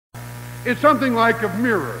It's something like a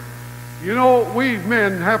mirror. You know, we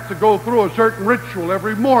men have to go through a certain ritual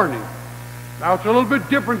every morning. Now, it's a little bit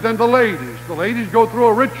different than the ladies. The ladies go through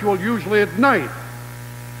a ritual usually at night.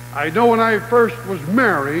 I know when I first was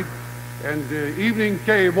married, and the evening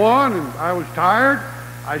came on, and I was tired,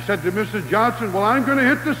 I said to Mrs. Johnson, well, I'm going to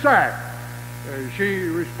hit the sack. She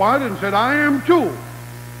responded and said, I am too.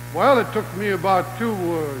 Well, it took me about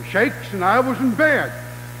 2 shakes, and I was in bed.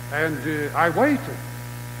 And I waited,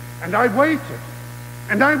 and I waited,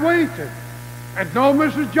 and I waited, and no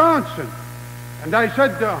Mrs. Johnson. And I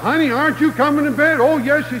said, honey, aren't you coming to bed? Oh,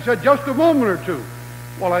 yes, she said, just a moment or two.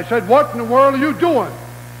 Well, I said, what in the world are you doing?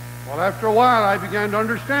 Well, after a while, I began to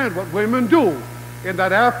understand what women do in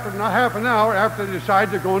that after half an hour after they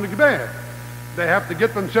decide they're going to bed. They have to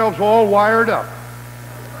get themselves all wired up.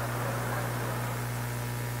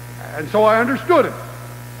 And so I understood it.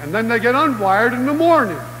 And then they get unwired in the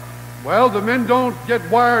morning. Well, the men don't get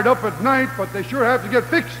wired up at night, but they sure have to get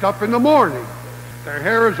fixed up in the morning. Their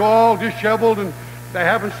hair is all disheveled, and they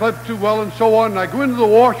haven't slept too well, and so on. And I go into the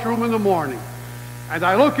washroom in the morning, and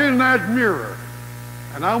I look in that mirror.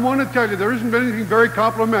 And I want to tell you, there isn't anything very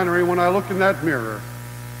complimentary when I look in that mirror.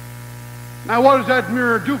 Now, what does that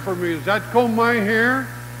mirror do for me? Does that comb my hair?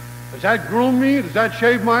 Does that groom me? Does that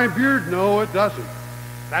shave my beard? No, it doesn't.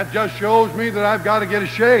 That just shows me that I've got to get a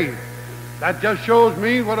shave. That just shows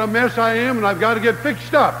me what a mess I am, and I've got to get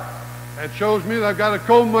fixed up. That shows me that I've got to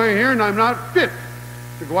comb my hair, and I'm not fit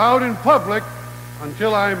to go out in public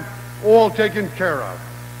until I'm all taken care of.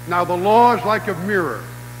 Now, the law is like a mirror.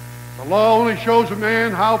 The law only shows a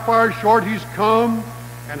man how far short he's come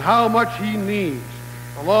and how much he needs.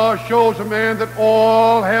 The law shows a man that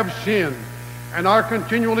all have sinned and are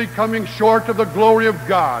continually coming short of the glory of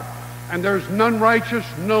God. And there's none righteous,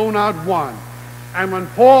 no, not one. And when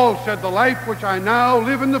Paul said, the life which I now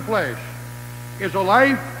live in the flesh is a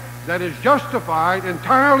life that is justified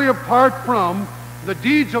entirely apart from the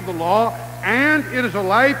deeds of the law, and it is a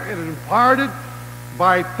life that is imparted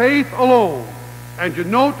by faith alone. And you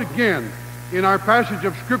note again in our passage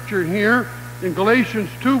of Scripture here in Galatians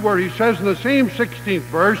 2, where he says in the same 16th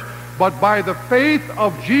verse, but by the faith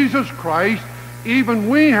of Jesus Christ, even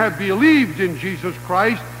we have believed in Jesus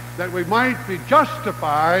Christ, that we might be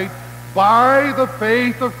justified by the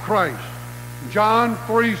faith of Christ. John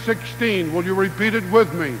 3:16, will you repeat it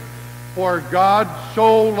with me? For God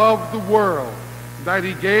so loved the world that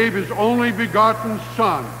he gave his only begotten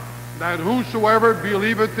Son, that whosoever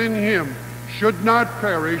believeth in him should not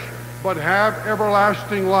perish, but have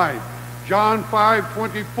everlasting life. John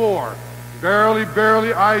 5:24, verily,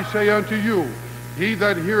 verily, I say unto you, he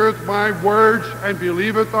that heareth my words and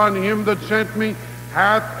believeth on him that sent me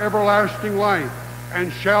hath everlasting life,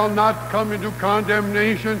 and shall not come into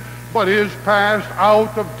condemnation, but is passed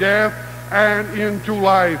out of death and into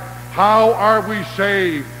life. How are we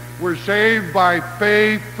saved? We're saved by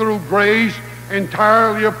faith through grace,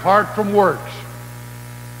 entirely apart from works.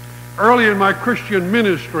 Early in my Christian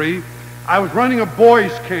ministry, I was running a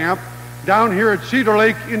boys' camp down here at Cedar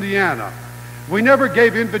Lake, Indiana. We never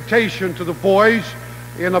gave invitation to the boys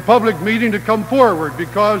in a public meeting to come forward,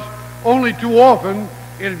 because only too often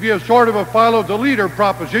it'd be a sort of a follow the leader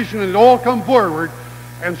proposition, and they'd all come forward.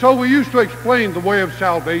 And so we used to explain the way of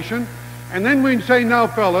salvation, and then we'd say, now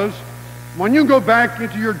fellas, when you go back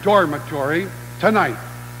into your dormitory tonight,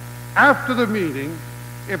 after the meeting,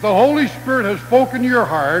 if the Holy Spirit has spoken to your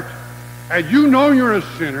heart, and you know you're a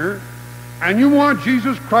sinner, and you want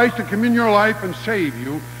Jesus Christ to come in your life and save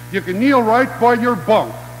you, you can kneel right by your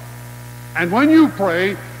bunk. And when you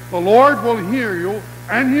pray, the Lord will hear you,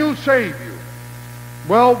 and he'll save you.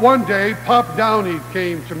 Well, one day, Pop Downey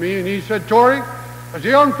came to me, and he said, Torrey, there's a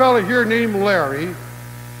young fellow here named Larry,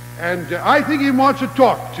 and I think he wants to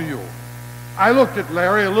talk to you. I looked at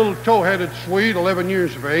Larry, a little tow-headed Swede, 11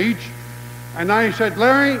 years of age, and I said,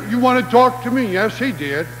 Larry, you want to talk to me? Yes, he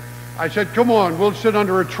did. I said, come on, we'll sit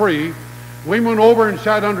under a tree. We went over and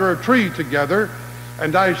sat under a tree together,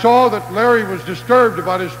 and I saw that Larry was disturbed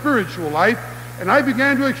about his spiritual life, and I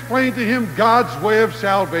began to explain to him God's way of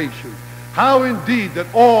salvation. How indeed that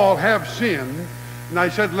all have sinned. And I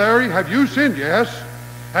said, Larry, have you sinned? Yes.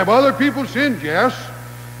 Have other people sinned? Yes.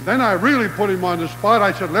 Then I really put him on the spot.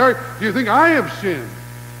 I said, Larry, do you think I have sinned?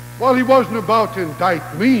 Well, he wasn't about to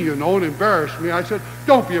indict me, you know, and embarrass me. I said,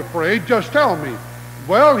 don't be afraid, just tell me.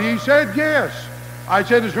 Well, he said, yes. I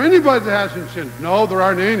said, is there anybody that hasn't sinned? No, there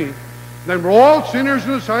aren't any. Then we're all sinners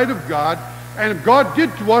in the sight of God, and if God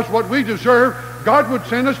did to us what we deserve, God would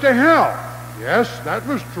send us to hell. Yes, that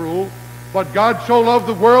was true. But God so loved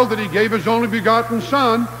the world that he gave his only begotten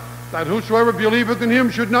Son, that whosoever believeth in him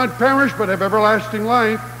should not perish, but have everlasting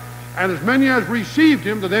life. And as many as received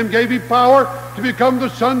him, to them gave he power to become the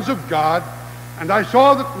sons of God. And I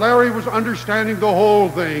saw that Larry was understanding the whole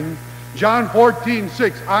thing. John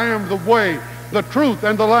 14:6, I am the way, the truth,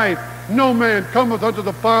 and the life. No man cometh unto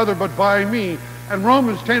the Father but by me. And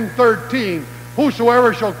Romans 10:13,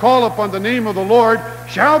 whosoever shall call upon the name of the Lord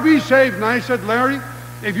shall be saved. And I said, Larry,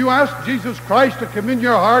 if you ask Jesus Christ to come in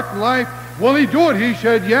your heart and life, will he do it? He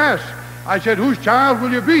said, yes. I said, whose child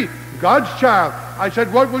will you be? God's child. I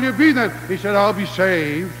said, what will you be then? He said, I'll be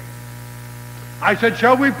saved. I said,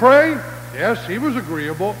 shall we pray? Yes, he was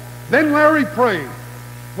agreeable. Then Larry prayed.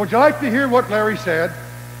 Would you like to hear what Larry said?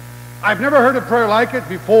 I've never heard a prayer like it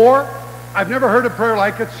before. I've never heard a prayer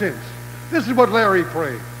like it since. This is what Larry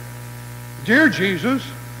prayed. Dear Jesus,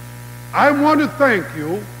 I want to thank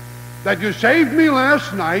you that you saved me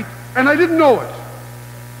last night and I didn't know it.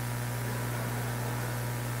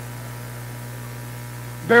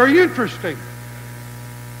 Very interesting.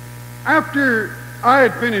 After I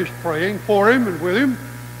had finished praying for him and with him,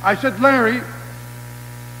 I said, Larry,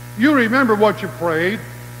 you remember what you prayed.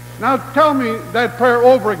 Now tell me that prayer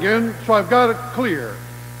over again so I've got it clear.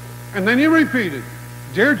 And then he repeated,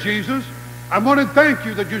 Dear Jesus, I want to thank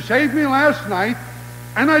you that you saved me last night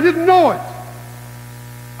and I didn't know it.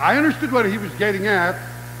 I understood what he was getting at,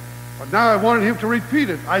 but now I wanted him to repeat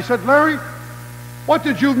it. I said, Larry, what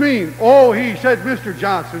did you mean? Oh, he said, Mr.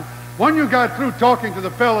 Johnson, when you got through talking to the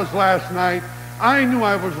fellas last night, I knew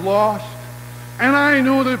I was lost. And I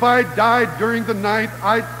knew that if I died during the night,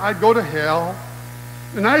 I'd go to hell.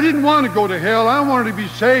 And I didn't want to go to hell. I wanted to be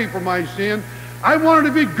saved from my sin. I wanted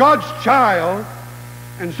to be God's child.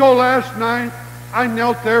 And so last night, I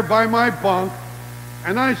knelt there by my bunk,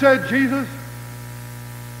 and I said, Jesus,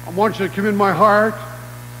 I want you to come in my heart.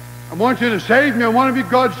 I want you to save me. I want to be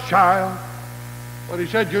God's child. But he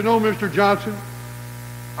said, you know, Mr. Johnson,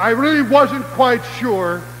 I really wasn't quite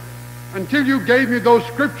sure until you gave me those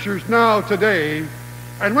scriptures now today.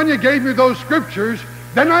 And when you gave me those scriptures,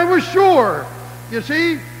 then I was sure. You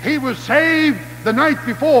see, he was saved the night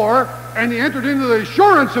before, and he entered into the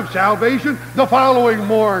assurance of salvation the following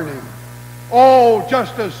morning. Oh,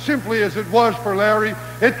 just as simply as it was for Larry,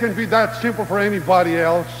 it can be that simple for anybody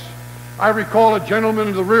else. I recall a gentleman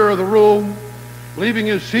in the rear of the room leaving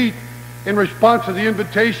his seat in response to the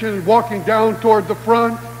invitation and walking down toward the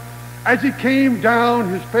front. As he came down,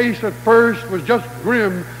 his face at first was just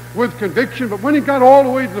grim with conviction, but when he got all the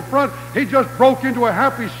way to the front, he just broke into a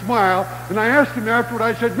happy smile. And I asked him afterward,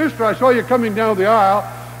 I said, Mister, I saw you coming down the aisle.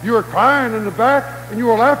 You were crying in the back, and you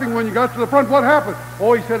were laughing when you got to the front. What happened?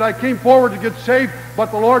 Oh, he said, I came forward to get saved, but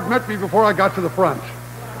the Lord met me before I got to the front.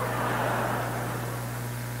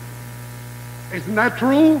 Isn't that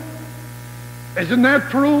true? Isn't that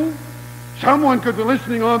true? Someone could be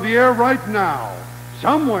listening on the air right now,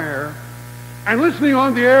 somewhere, and listening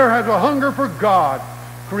on the air has a hunger for God,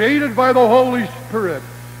 created by the Holy Spirit,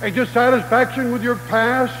 a dissatisfaction with your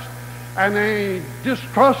past, and a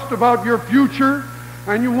distrust about your future,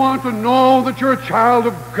 and you want to know that you're a child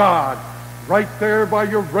of God. Right there by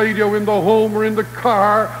your radio in the home or in the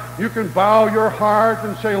car, you can bow your heart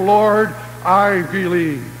and say, Lord, I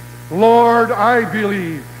believe. Lord, I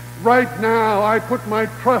believe. Right now, I put my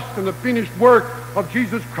trust in the finished work of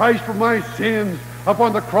Jesus Christ for my sins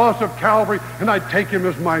upon the cross of Calvary, and I take him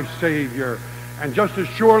as my Savior. And just as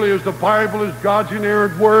surely as the Bible is God's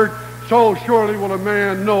inerrant word, so surely will a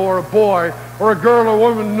man know, or a boy, or a girl or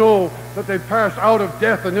woman know that they pass out of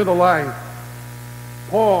death and into life.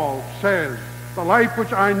 Paul says, the life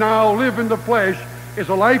which I now live in the flesh is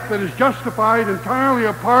a life that is justified entirely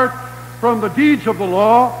apart from the deeds of the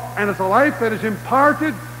law, and it's a life that is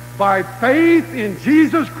imparted by faith in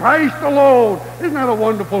Jesus Christ alone. Isn't that a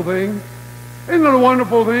wonderful thing? Isn't it a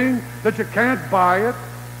wonderful thing that you can't buy it?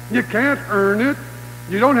 You can't earn it.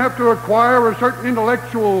 You don't have to acquire a certain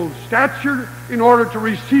intellectual stature in order to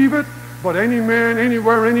receive it. But any man,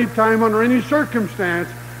 anywhere, anytime, under any circumstance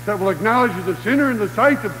that will acknowledge as a sinner in the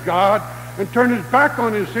sight of God and turn his back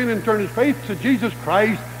on his sin and turn his faith to Jesus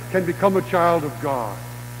Christ can become a child of God.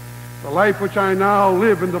 The life which I now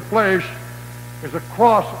live in the flesh is a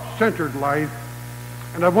cross-centered life.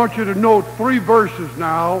 And I want you to note 3 verses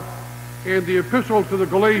now in the epistle to the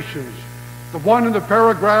Galatians. The one in the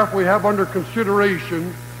paragraph we have under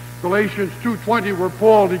consideration, Galatians 2:20, where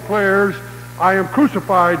Paul declares, I am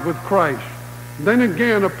crucified with Christ. And then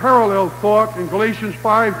again, a parallel thought in Galatians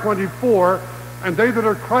 5:24, and they that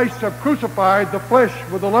are Christ's have crucified the flesh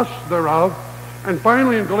with the lusts thereof. And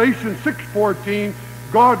finally in Galatians 6:14,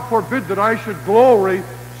 God forbid that I should glory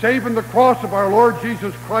save in the cross of our Lord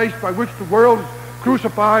Jesus Christ, by which the world is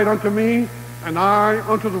crucified unto me, and I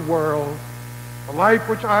unto the world. The life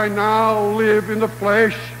which I now live in the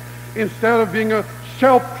flesh instead of being a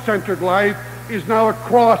self-centered life, is now a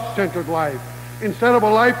cross-centered life. Instead of a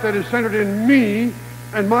life that is centered in me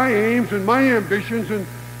and my aims and my ambitions and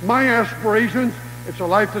my aspirations, it's a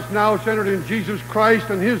life that's now centered in Jesus Christ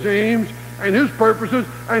and his aims and his purposes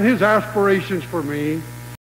and his aspirations for me.